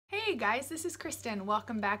Hey guys, this is Kristin.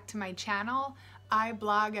 Welcome back to my channel. I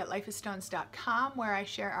blog at lifeofstones.com where I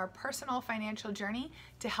share our personal financial journey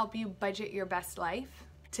to help you budget your best life.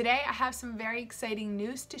 Today I have some very exciting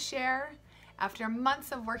news to share. After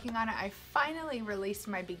months of working on it, I finally released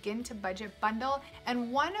my Begin to Budget bundle,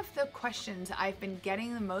 and one of the questions I've been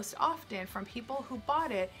getting the most often from people who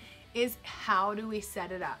bought it is, how do we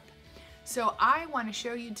set it up? So I want to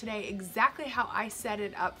show you today exactly how I set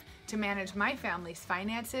it up to manage my family's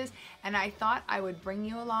finances, and I thought I would bring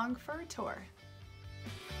you along for a tour.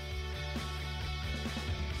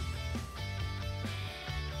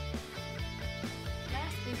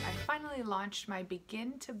 Last week I finally launched my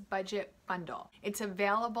Begin to Budget bundle. It's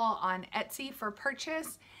available on Etsy for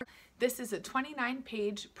purchase. This is a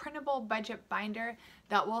 29-page printable budget binder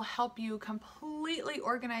that will help you completely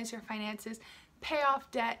organize your finances, pay off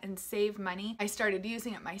debt, and save money. I started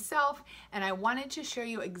using it myself, and I wanted to show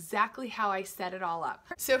you exactly how I set it all up.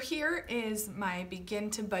 So here is my Begin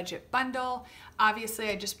to Budget bundle. Obviously,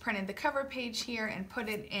 I just printed the cover page here and put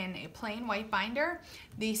it in a plain white binder.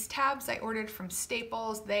 These tabs I ordered from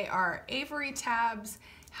Staples. They are Avery tabs.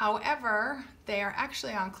 However, they are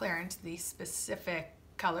actually on clearance, these specific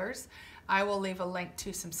colors. I will leave a link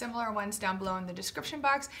to some similar ones down below in the description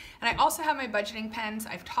box. And I also have my budgeting pens.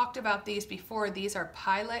 I've talked about these before. These are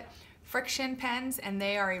Pilot friction pens, and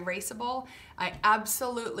they are erasable. I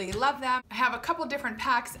absolutely love them. I have a couple different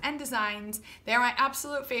packs and designs. They're my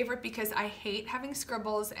absolute favorite because I hate having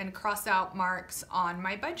scribbles and cross out marks on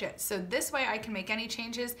my budget. So this way I can make any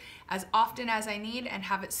changes as often as I need and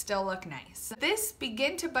have it still look nice. This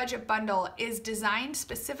Begin to Budget bundle is designed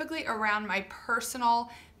specifically around my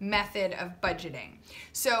personal method of budgeting.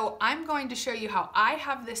 So I'm going to show you how I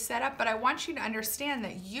have this set up, but I want you to understand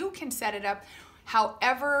that you can set it up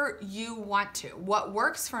however you want to. What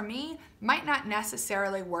works for me might not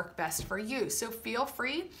necessarily work best for you. So feel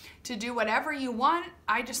free to do whatever you want.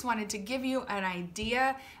 I just wanted to give you an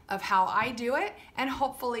idea of how I do it, and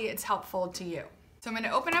hopefully it's helpful to you. So I'm going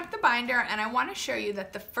to open up the binder, and I want to show you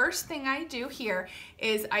that the first thing I do here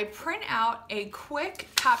is I print out a quick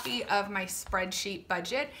copy of my spreadsheet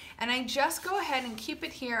budget, and I just go ahead and keep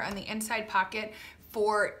it here on the inside pocket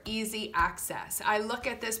for easy access. I look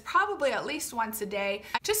at this probably at least once a day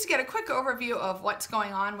just to get a quick overview of what's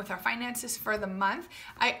going on with our finances for the month.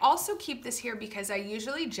 I also keep this here because I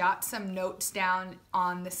usually jot some notes down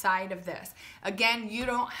on the side of this. Again, you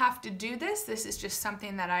don't have to do this. This is just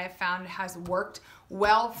something that I have found has worked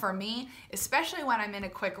well for me, especially when I'm in a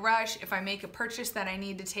quick rush. If I make a purchase that I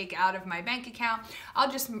need to take out of my bank account, I'll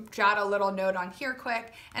just jot a little note on here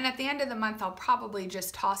quick, and at the end of the month I'll probably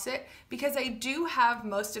just toss it because I do have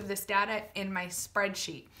most of this data in my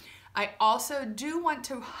spreadsheet. I also do want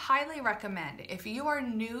to highly recommend, if you are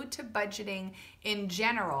new to budgeting in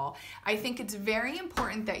general, I think it's very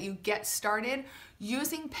important that you get started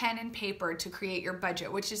using pen and paper to create your budget,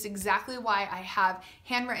 which is exactly why I have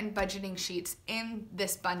handwritten budgeting sheets in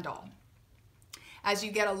this bundle. As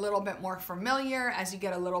you get a little bit more familiar, as you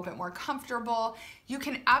get a little bit more comfortable, you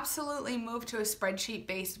can absolutely move to a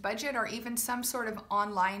spreadsheet-based budget or even some sort of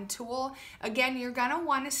online tool. Again, you're gonna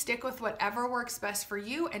wanna stick with whatever works best for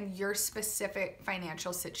you and your specific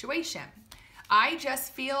financial situation. I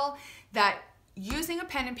just feel that using a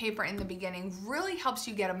pen and paper in the beginning really helps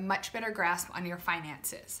you get a much better grasp on your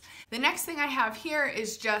finances. The next thing I have here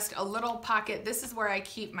is just a little pocket. This is where I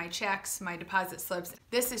keep my checks, my deposit slips.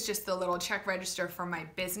 This is just the little check register for my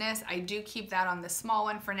business. I do keep that on the small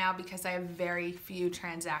one for now because I have very few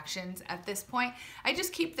transactions at this point. I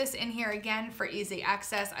just keep this in here again for easy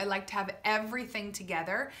access. I like to have everything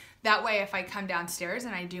together. That way, if I come downstairs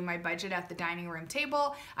and I do my budget at the dining room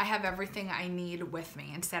table, I have everything I need with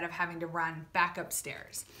me instead of having to run back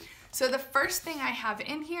upstairs. So the first thing I have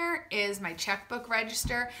in here is my checkbook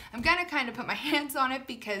register. I'm gonna kind of put my hands on it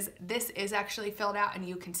because this is actually filled out and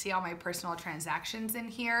you can see all my personal transactions in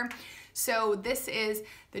here. So this is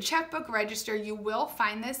the checkbook register. You will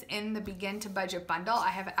find this in the Begin to Budget bundle. I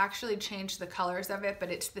have actually changed the colors of it, but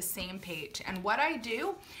it's the same page. And what I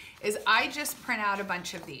do is I just print out a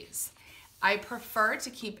bunch of these. I prefer to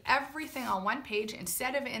keep everything on one page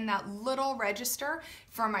instead of in that little register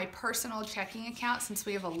for my personal checking account, since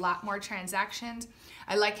we have a lot more transactions.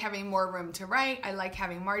 I like having more room to write. I like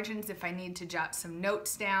having margins if I need to jot some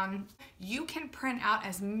notes down. You can print out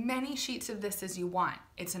as many sheets of this as you want.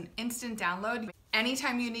 It's an instant download.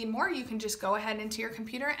 Anytime you need more, you can just go ahead into your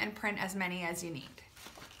computer and print as many as you need.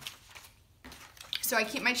 So I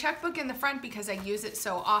keep my checkbook in the front because I use it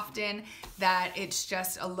so often that it's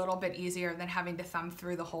just a little bit easier than having to thumb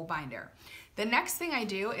through the whole binder. The next thing I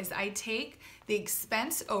do is I take the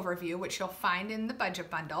expense overview, which you'll find in the budget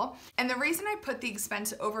bundle. And the reason I put the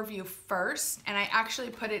expense overview first, and I actually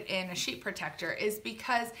put it in a sheet protector, is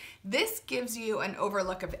because this gives you an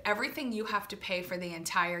overlook of everything you have to pay for the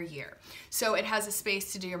entire year. So it has a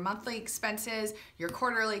space to do your monthly expenses, your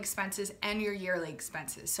quarterly expenses, and your yearly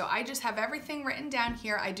expenses. So I just have everything written down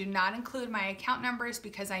here. I do not include my account numbers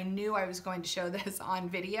because I knew I was going to show this on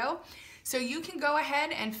video. So you can go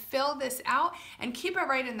ahead and fill this out and keep it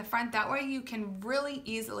right in the front. That way you can really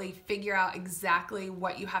easily figure out exactly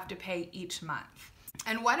what you have to pay each month.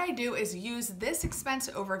 And what I do is use this expense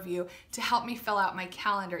overview to help me fill out my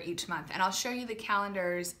calendar each month. And I'll show you the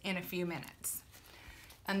calendars in a few minutes.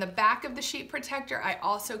 On the back of the sheet protector, I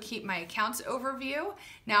also keep my accounts overview.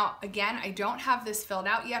 Now, again, I don't have this filled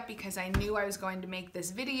out yet because I knew I was going to make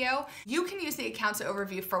this video. You can use the accounts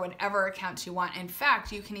overview for whatever accounts you want. In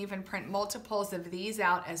fact, you can even print multiples of these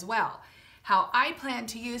out as well. How I plan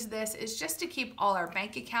to use this is just to keep all our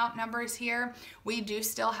bank account numbers here. We do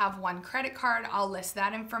still have one credit card. I'll list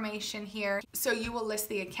that information here. So you will list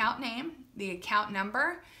the account name, the account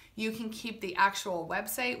number. You can keep the actual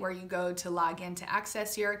website where you go to log in to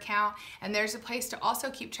access your account. And there's a place to also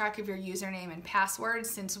keep track of your username and passwords,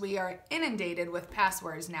 since we are inundated with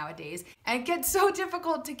passwords nowadays. And it gets so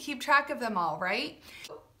difficult to keep track of them all, right?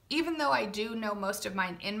 Even though I do know most of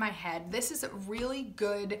mine in my head, this is a really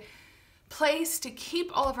good place to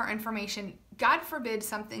keep all of our information. God forbid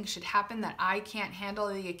something should happen that I can't handle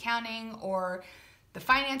the accounting or the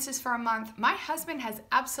finances for a month. My husband has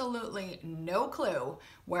absolutely no clue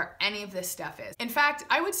where any of this stuff is. In fact,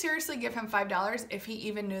 I would seriously give him $5 if he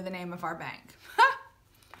even knew the name of our bank.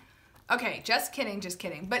 Okay, just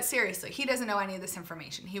kidding. But seriously, he doesn't know any of this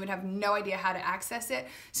information. He would have no idea how to access it.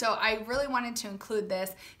 So I really wanted to include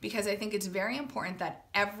this because I think it's very important that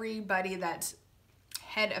everybody that's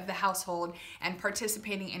head of the household and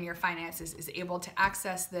participating in your finances is able to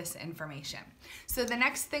access this information. So the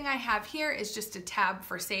next thing I have here is just a tab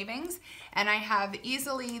for savings, and I have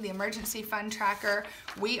easily the emergency fund tracker.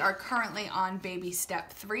 We are currently on baby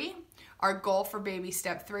step 3. Our goal for baby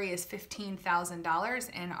step 3 is $15,000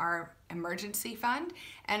 in our emergency fund,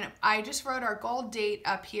 and I just wrote our goal date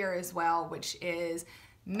up here as well, which is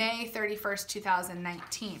May 31st,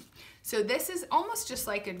 2019. So this is almost just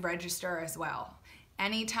like a register as well.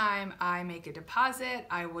 Anytime I make a deposit,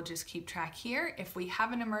 I will just keep track here. If we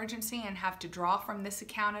have an emergency and have to draw from this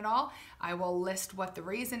account at all, I will list what the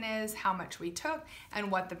reason is, how much we took,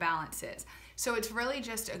 and what the balance is. So it's really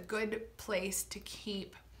just a good place to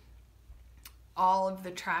keep all of the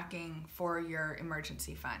tracking for your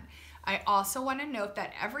emergency fund. I also want to note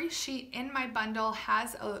that every sheet in my bundle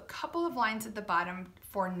has a couple of lines at the bottom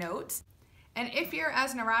for notes. And if you're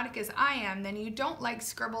as neurotic as I am, then you don't like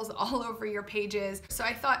scribbles all over your pages. So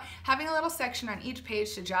I thought having a little section on each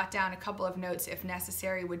page to jot down a couple of notes if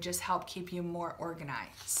necessary would just help keep you more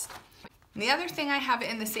organized. And the other thing I have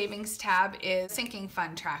in the savings tab is sinking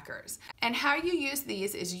fund trackers. And how you use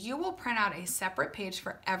these is you will print out a separate page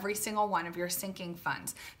for every single one of your sinking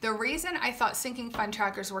funds. The reason I thought sinking fund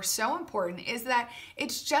trackers were so important is that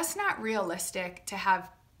it's just not realistic to have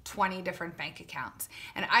 20 different bank accounts.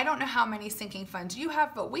 And I don't know how many sinking funds you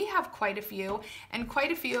have, but we have quite a few, and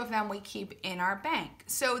quite a few of them we keep in our bank.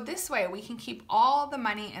 So this way we can keep all the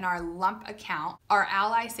money in our lump account, our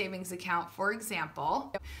Ally savings account, for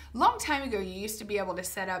example. Long time ago, you used to be able to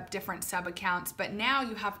set up different sub accounts, but now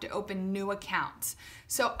you have to open new accounts.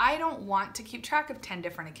 So I don't want to keep track of 10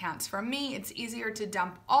 different accounts. For me, it's easier to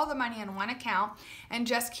dump all the money in one account and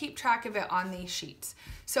just keep track of it on these sheets.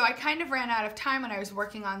 So I kind of ran out of time when I was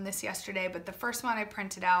working on this yesterday, but the first one I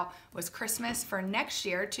printed out was Christmas for next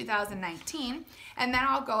year, 2019, and then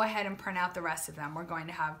I'll go ahead and print out the rest of them. We're going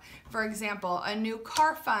to have, for example, a new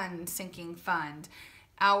car fund sinking fund,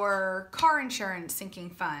 our car insurance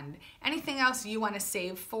sinking fund. Anything else you want to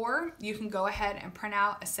save for, you can go ahead and print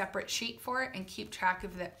out a separate sheet for it and keep track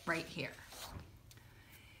of it right here.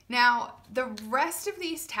 Now, the rest of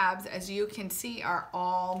these tabs, as you can see, are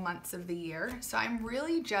all months of the year. So I'm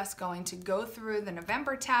really just going to go through the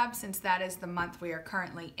November tab since that is the month we are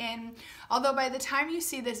currently in. Although by the time you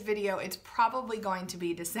see this video, it's probably going to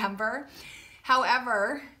be December.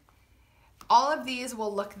 However, all of these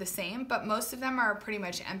will look the same, but most of them are pretty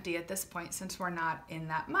much empty at this point since we're not in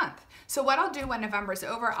that month. So what I'll do when November's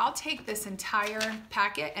over, I'll take this entire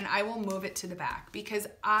packet and I will move it to the back because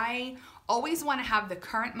I always want to have the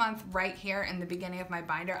current month right here in the beginning of my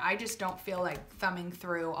binder. I just don't feel like thumbing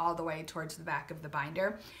through all the way towards the back of the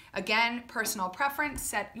binder. Again, personal preference,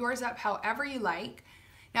 set yours up however you like.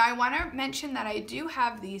 Now I want to mention that I do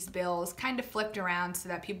have these bills kind of flipped around so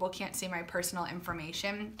that people can't see my personal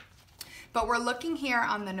information. But we're looking here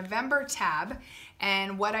on the November tab,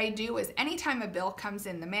 and what I do is anytime a bill comes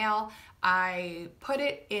in the mail, I put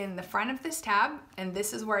it in the front of this tab, and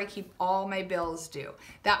this is where I keep all my bills due.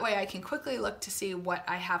 That way I can quickly look to see what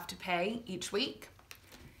I have to pay each week.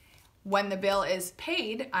 When the bill is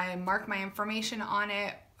paid, I mark my information on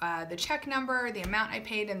it, the check number, the amount I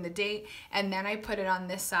paid, and the date, and then I put it on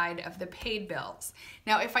this side of the paid bills.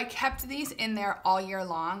 Now, if I kept these in there all year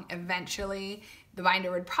long, eventually the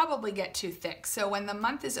binder would probably get too thick. So when the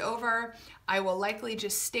month is over, I will likely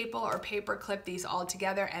just staple or paper clip these all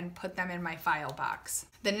together and put them in my file box.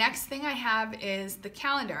 The next thing I have is the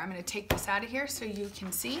calendar. I'm going to take this out of here so you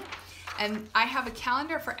can see. And I have a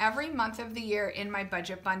calendar for every month of the year in my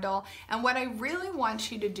budget bundle. And what I really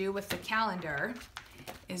want you to do with the calendar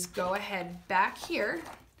is go ahead back here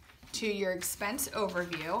to your expense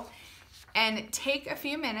overview and take a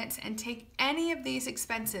few minutes and take any of these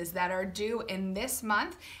expenses that are due in this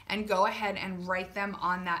month and go ahead and write them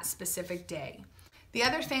on that specific day. The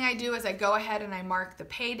other thing I do is I go ahead and I mark the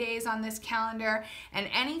pay days on this calendar, and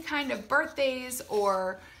any kind of birthdays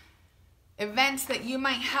or events that you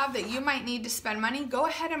might have that you might need to spend money, go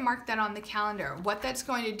ahead and mark that on the calendar. What that's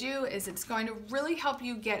going to do is it's going to really help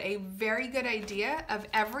you get a very good idea of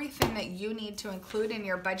everything that you need to include in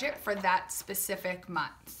your budget for that specific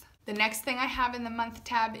month. The next thing I have in the month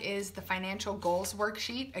tab is the financial goals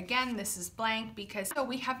worksheet. Again, this is blank because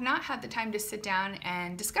we have not had the time to sit down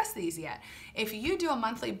and discuss these yet. If you do a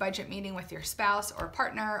monthly budget meeting with your spouse or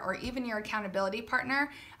partner or even your accountability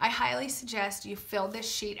partner, I highly suggest you fill this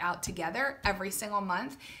sheet out together every single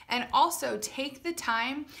month, and also take the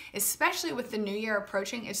time, especially with the new year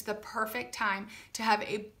approaching, it's the perfect time to have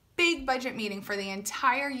a big budget meeting for the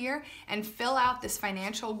entire year and fill out this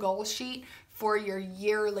financial goal sheet for your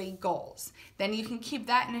yearly goals. Then you can keep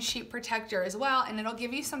that in a sheet protector as well, and it'll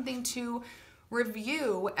give you something to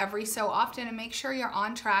review every so often and make sure you're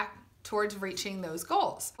on track towards reaching those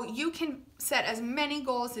goals. You can set as many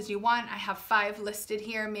goals as you want. I have 5 listed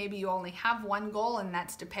here. Maybe you only have one goal, and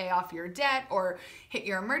that's to pay off your debt or hit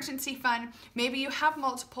your emergency fund. Maybe you have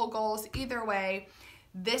multiple goals. Either way,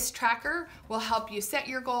 this tracker will help you set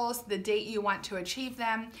your goals, the date you want to achieve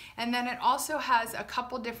them, and then it also has a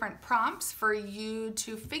couple different prompts for you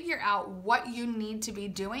to figure out what you need to be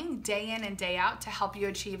doing day in and day out to help you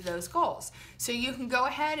achieve those goals. So you can go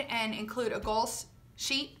ahead and include a goals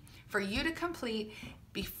sheet for you to complete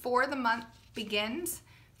before the month begins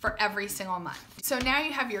for every single month. So now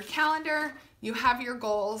you have your calendar, you have your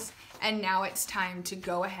goals, and now it's time to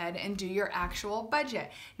go ahead and do your actual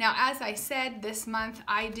budget. Now, as I said, this month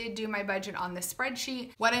I did do my budget on the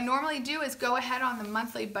spreadsheet. What I normally do is go ahead on the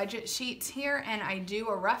monthly budget sheets here and I do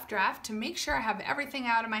a rough draft to make sure I have everything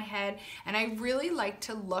out of my head, and I really like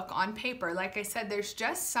to look on paper. Like I said, there's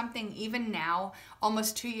just something, even now,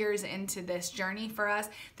 almost 2 years into this journey for us,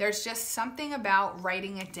 there's just something about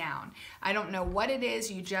writing it down. I don't know what it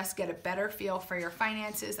is, you just get a better feel for your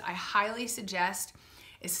finances. I highly suggest,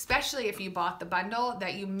 especially if you bought the bundle,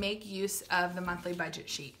 that you make use of the monthly budget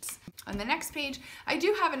sheets. On the next page, I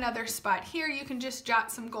do have another spot here. You can just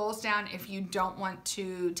jot some goals down if you don't want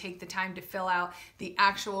to take the time to fill out the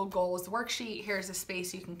actual goals worksheet. Here's a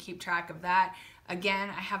space you can keep track of that. Again,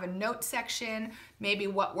 I have a note section, maybe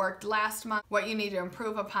what worked last month, what you need to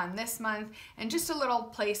improve upon this month, and just a little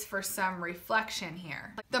place for some reflection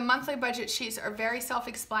here. The monthly budget sheets are very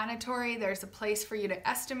self-explanatory. There's a place for you to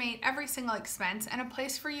estimate every single expense and a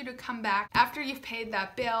place for you to come back after you've paid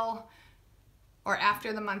that bill or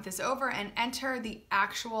after the month is over and enter the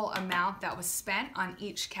actual amount that was spent on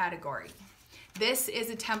each category. This is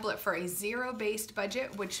a template for a zero-based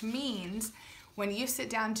budget, which means when you sit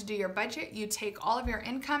down to do your budget, you take all of your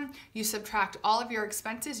income, you subtract all of your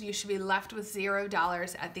expenses, you should be left with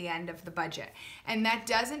 $0 at the end of the budget. And that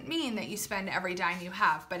doesn't mean that you spend every dime you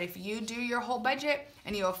have, but if you do your whole budget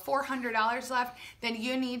and you have $400 left, then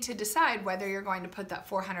you need to decide whether you're going to put that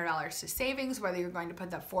 $400 to savings, whether you're going to put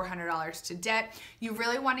that $400 to debt. You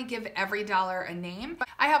really want to give every dollar a name.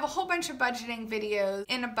 I have a whole bunch of budgeting videos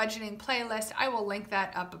in a budgeting playlist. I will link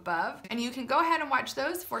that up above, and you can go ahead and watch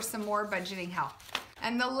those for some more budgeting help.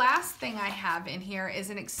 And the last thing I have in here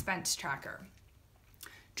is an expense tracker.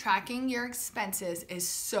 Tracking your expenses is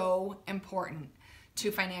so important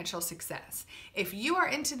to financial success. If you are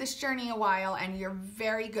into this journey a while and you're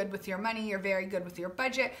very good with your money, you're very good with your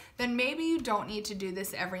budget, then maybe you don't need to do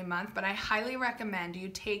this every month, but I highly recommend you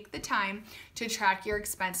take the time to track your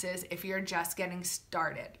expenses if you're just getting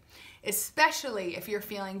started. Especially if you're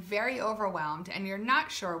feeling very overwhelmed and you're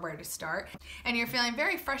not sure where to start, and you're feeling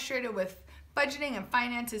very frustrated with budgeting and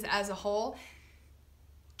finances as a whole,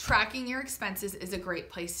 tracking your expenses is a great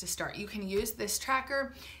place to start. You can use this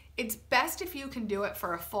tracker. It's best if you can do it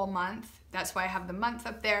for a full month. That's why I have the month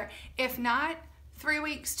up there. If not, 3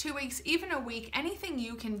 weeks, 2 weeks, even a week, anything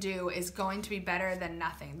you can do is going to be better than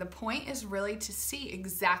nothing. The point is really to see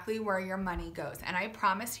exactly where your money goes. And I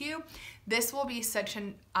promise you, this will be such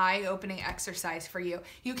an eye-opening exercise for you.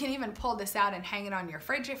 You can even pull this out and hang it on your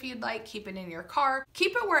fridge if you'd like, keep it in your car,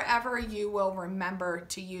 keep it wherever you will remember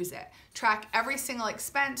to use it. Track every single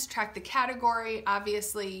expense, track the category,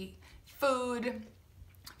 obviously food,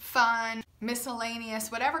 fun,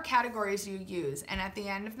 miscellaneous, whatever categories you use. And at the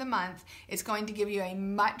end of the month, it's going to give you a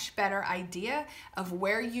much better idea of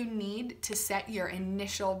where you need to set your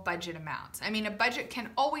initial budget amounts. I mean, a budget can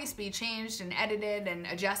always be changed and edited and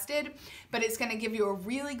adjusted, but it's going to give you a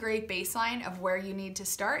really great baseline of where you need to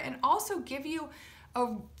start and also give you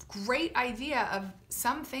a great idea of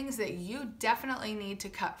some things that you definitely need to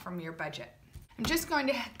cut from your budget. I'm just going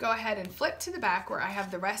to go ahead and flip to the back where I have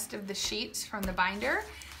the rest of the sheets from the binder.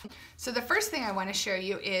 So the first thing I want to show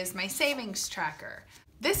you is my savings tracker.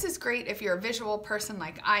 This is great if you're a visual person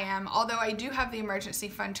like I am. Although I do have the emergency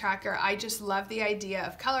fund tracker, I just love the idea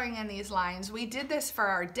of coloring in these lines. We did this for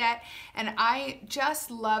our debt, and I just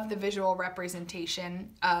love the visual representation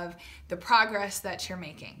of the progress that you're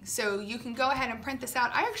making. So you can go ahead and print this out.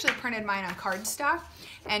 I actually printed mine on cardstock,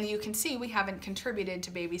 and you can see we haven't contributed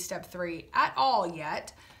to baby step 3 at all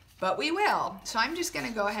yet, but we will. So I'm just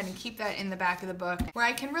gonna go ahead and keep that in the back of the book where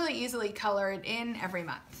I can really easily color it in every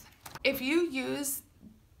month. If you use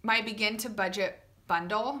my Begin to Budget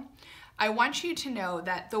bundle, I want you to know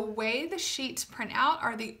that the way the sheets print out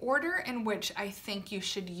are the order in which I think you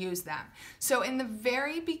should use them. So in the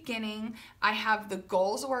very beginning, I have the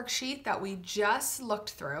goals worksheet that we just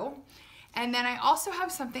looked through. And then I also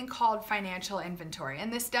have something called financial inventory.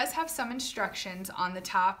 And this does have some instructions on the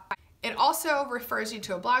top. It also refers you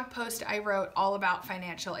to a blog post I wrote all about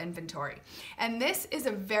financial inventory. And this is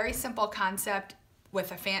a very simple concept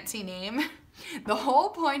with a fancy name. The whole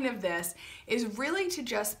point of this is really to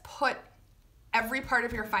just put every part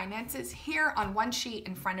of your finances here on one sheet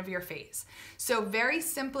in front of your face. So very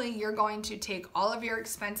simply, you're going to take all of your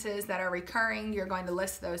expenses that are recurring, you're going to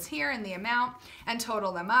list those here in the amount and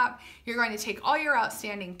total them up. You're going to take all your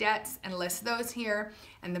outstanding debts and list those here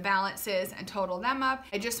and the balances and total them up.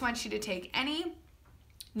 I just want you to take any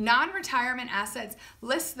non-retirement assets,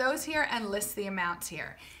 list those here and list the amounts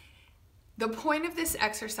here. The point of this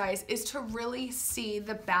exercise is to really see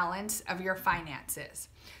the balance of your finances.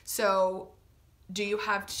 So, do you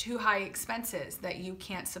have too high expenses that you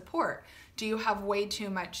can't support? Do you have way too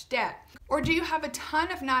much debt? Or do you have a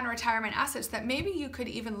ton of non-retirement assets that maybe you could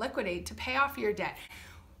even liquidate to pay off your debt?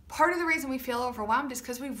 Part of the reason we feel overwhelmed is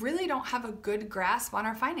because we really don't have a good grasp on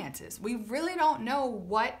our finances. We really don't know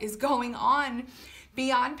what is going on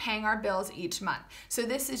beyond paying our bills each month. So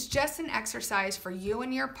this is just an exercise for you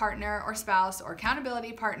and your partner or spouse or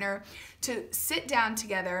accountability partner to sit down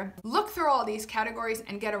together, look through all these categories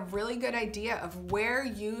and get a really good idea of where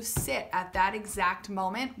you sit at that exact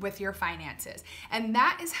moment with your finances. And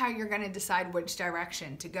that is how you're going to decide which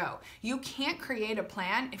direction to go. You can't create a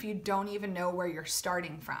plan if you don't even know where you're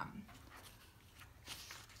starting from.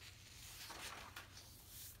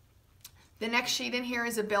 The next sheet in here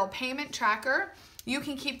is a bill payment tracker. You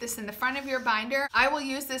can keep this in the front of your binder. I will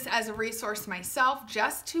use this as a resource myself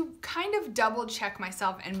just to kind of double check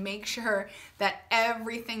myself and make sure that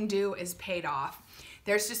everything due is paid off.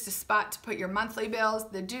 There's just a spot to put your monthly bills,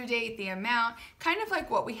 the due date, the amount, kind of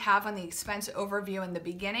like what we have on the expense overview in the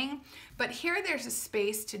beginning. But here there's a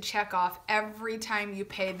space to check off every time you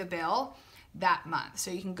pay the bill that month.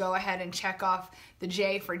 So you can go ahead and check off the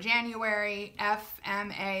J for January, F,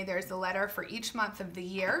 M, A. There's the letter for each month of the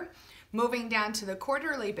year. Moving down to the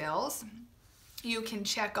quarterly bills, you can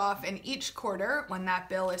check off in each quarter when that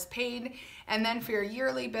bill is paid. And then for your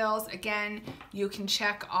yearly bills, again, you can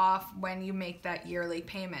check off when you make that yearly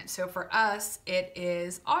payment. So for us, it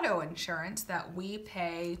is auto insurance that we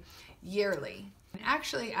pay yearly. And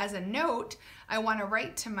actually, as a note, I want to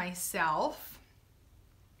write to myself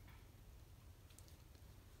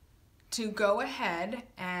to go ahead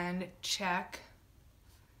and check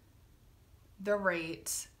the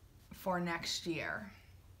rates for next year.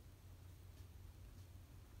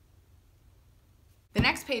 The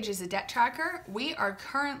next page is a debt tracker. We are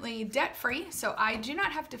currently debt-free, so I do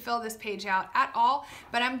not have to fill this page out at all,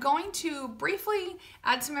 but I'm going to briefly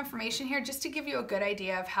add some information here just to give you a good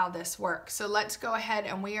idea of how this works. So let's go ahead,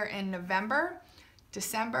 and we are in November,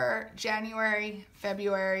 December, January,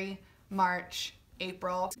 February, March,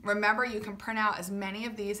 April. Remember, you can print out as many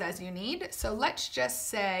of these as you need. So let's just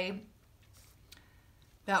say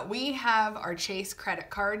that we have our Chase credit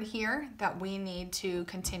card here that we need to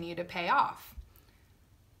continue to pay off.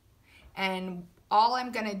 And all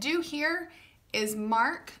I'm going to do here is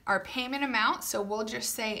mark our payment amount. So we'll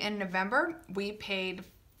just say in November we paid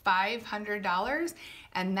 $500,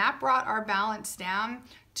 and that brought our balance down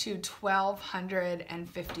to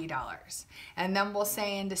 $1,250. And then we'll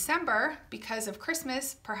say in December, because of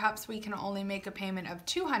Christmas, perhaps we can only make a payment of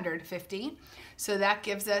 $250. So that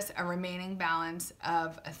gives us a remaining balance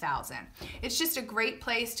of $1,000. It's just a great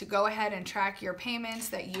place to go ahead and track your payments,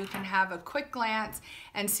 that you can have a quick glance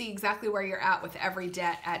and see exactly where you're at with every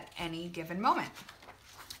debt at any given moment.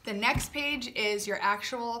 The next page is your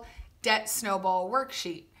actual debt snowball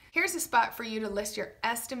worksheet. Here's a spot for you to list your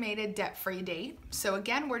estimated debt-free date. So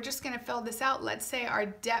again, we're just gonna fill this out. Let's say our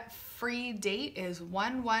debt-free date is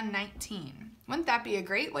 1/1/19. Wouldn't that be a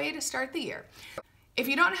great way to start the year? If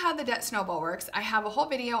you don't know how the debt snowball works, I have a whole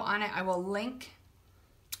video on it. I will link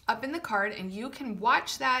up in the card, and you can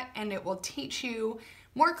watch that, and it will teach you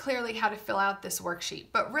more clearly how to fill out this worksheet.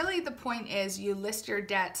 But really the point is you list your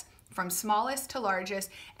debts from smallest to largest,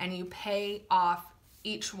 and you pay off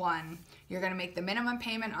each one. You're going to make the minimum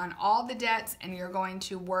payment on all the debts, and you're going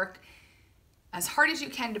to work as hard as you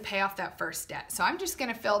can to pay off that first debt. So I'm just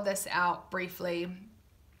going to fill this out briefly.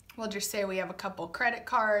 We'll just say we have a couple credit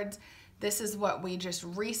cards. This is what we just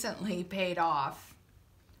recently paid off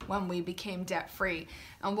when we became debt free.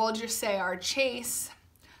 And we'll just say our Chase,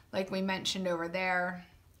 like we mentioned over there,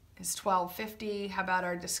 is $1,250. How about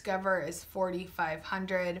our Discover is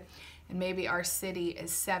 $4,500? And maybe our City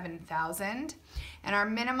is $7,000. And our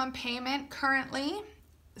minimum payment currently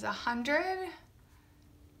is $100,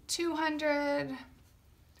 $200,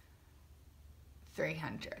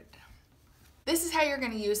 $300. This is how you're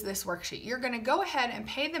going to use this worksheet. You're going to go ahead and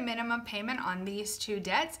pay the minimum payment on these two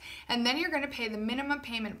debts, and then you're going to pay the minimum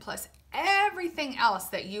payment plus everything else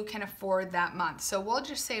that you can afford that month. So we'll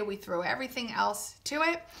just say we throw everything else to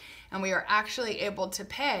it, and we are actually able to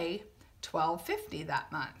pay $1,250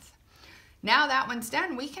 that month. Now that one's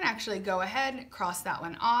done, we can actually go ahead and cross that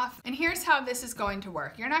one off. And here's how this is going to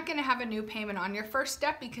work. You're not going to have a new payment on your first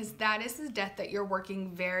debt, because that is the debt that you're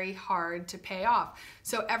working very hard to pay off.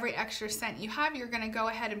 So every extra cent you have, you're going to go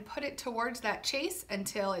ahead and put it towards that Chase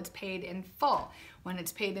until it's paid in full. When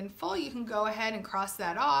it's paid in full, you can go ahead and cross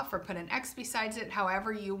that off or put an X besides it,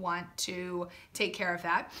 however you want to take care of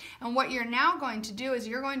that. And what you're now going to do is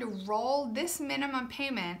you're going to roll this minimum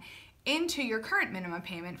payment into your current minimum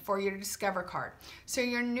payment for your Discover card. So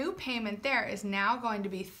your new payment there is now going to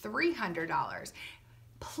be $300,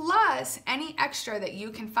 plus any extra that you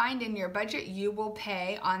can find in your budget you will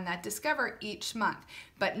pay on that Discover each month.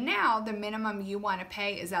 But now the minimum you want to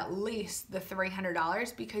pay is at least the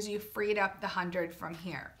 $300, because you freed up the $100 from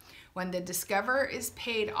here. When the Discover is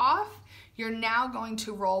paid off, you're now going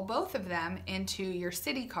to roll both of them into your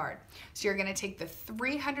City card. So you're going to take the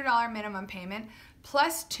 $300 minimum payment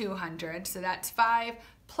plus $200, so that's $500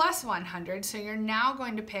 plus $100, so you're now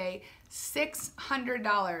going to pay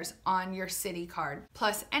 $600 on your City card,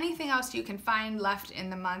 plus anything else you can find left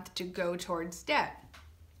in the month to go towards debt.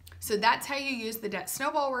 So that's how you use the debt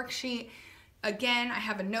snowball worksheet. Again, I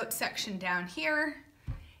have a note section down here,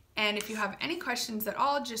 and if you have any questions at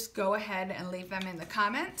all, just go ahead and leave them in the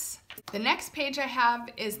comments. The next page I have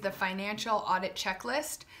is the financial audit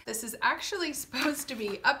checklist. This is actually supposed to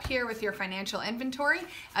be up here with your financial inventory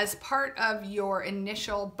as part of your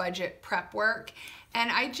initial budget prep work.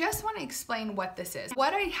 And I just want to explain what this is.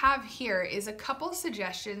 What I have here is a couple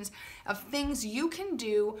suggestions of things you can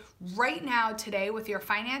do right now today with your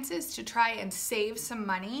finances to try and save some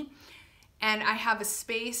money. And I have a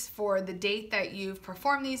space for the date that you've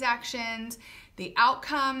performed these actions, the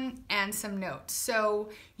outcome, and some notes. So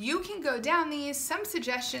you can go down these. Some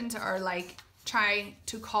suggestions are like, try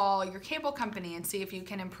to call your cable company and see if you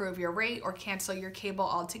can improve your rate or cancel your cable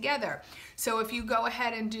altogether. So if you go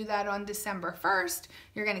ahead and do that on December 1st,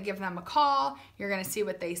 you're going to give them a call. You're going to see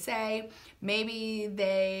what they say. Maybe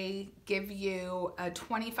they give you a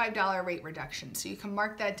 $25 rate reduction. So you can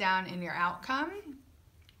mark that down in your outcome.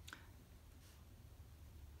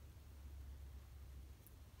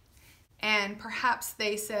 And perhaps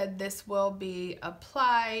they said this will be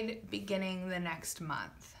applied beginning the next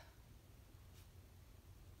month.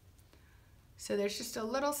 So there's just a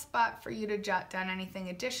little spot for you to jot down anything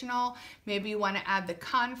additional. Maybe you want to add the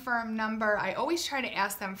confirm number. I always try to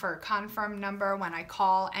ask them for a confirm number when I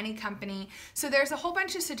call any company. So there's a whole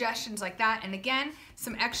bunch of suggestions like that. And again,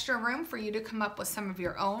 some extra room for you to come up with some of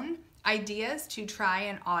your own ideas to try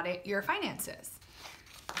and audit your finances.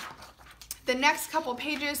 The next couple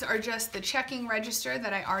pages are just the checking register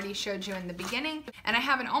that I already showed you in the beginning. And I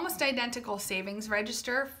have an almost identical savings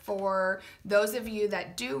register for those of you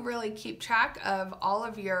that do really keep track of all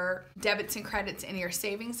of your debits and credits in your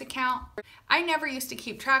savings account. I never used to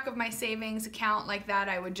keep track of my savings account like that.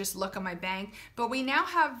 I would just look at my bank. But we now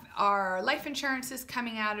have our life insurances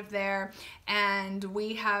coming out of there, and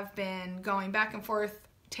we have been going back and forth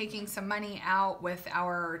taking some money out with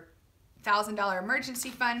our $1,000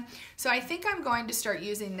 emergency fund. So I think I'm going to start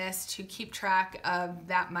using this to keep track of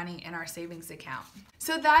that money in our savings account.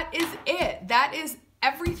 So that is it. That is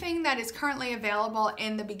everything that is currently available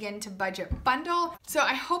in the Begin to Budget bundle. So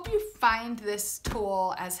I hope you find this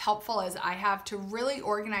tool as helpful as I have to really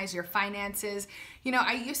organize your finances. You know,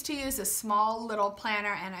 I used to use a small little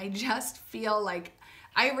planner, and I just feel like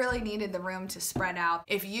I really needed the room to spread out.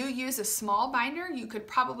 If you use a small binder, you could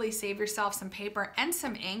probably save yourself some paper and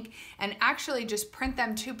some ink and actually just print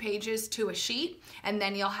them 2 pages to a sheet, and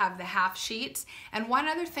then you'll have the half sheets. And one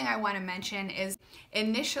other thing I want to mention is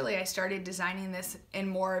initially I started designing this in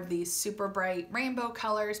more of these super bright rainbow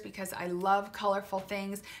colors because I love colorful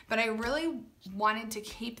things, but I really wanted to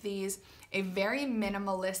keep these a very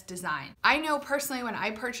minimalist design. I know personally when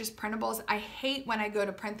I purchase printables, I hate when I go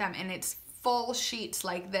to print them and it's full sheets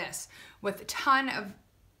like this with a ton of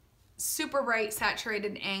super bright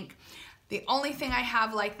saturated ink. The only thing I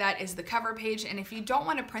have like that is the cover page, and if you don't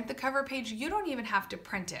want to print the cover page, you don't even have to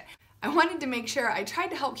print it. I wanted to make sure I tried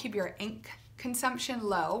to help keep your ink consumption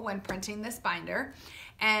low when printing this binder,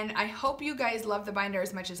 and I hope you guys love the binder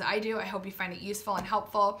as much as I do. I hope you find it useful and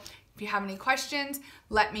helpful. If you have any questions,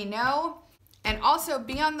 let me know, and also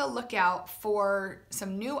be on the lookout for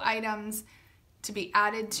some new items to be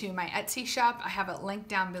added to my Etsy shop. I have it linked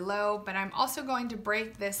down below, but I'm also going to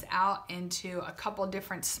break this out into a couple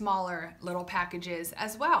different smaller little packages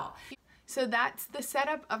as well. So that's the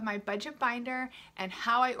setup of my budget binder and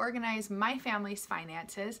how I organize my family's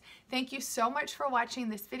finances. Thank you so much for watching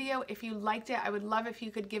this video. If you liked it, I would love if you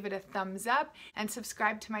could give it a thumbs up and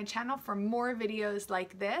subscribe to my channel for more videos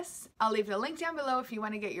like this. I'll leave the link down below if you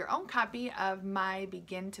want to get your own copy of my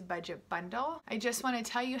Begin to Budget bundle. I just want to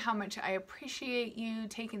tell you how much I appreciate you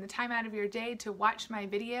taking the time out of your day to watch my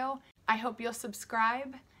video. I hope you'll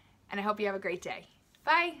subscribe, and I hope you have a great day.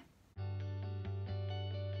 Bye!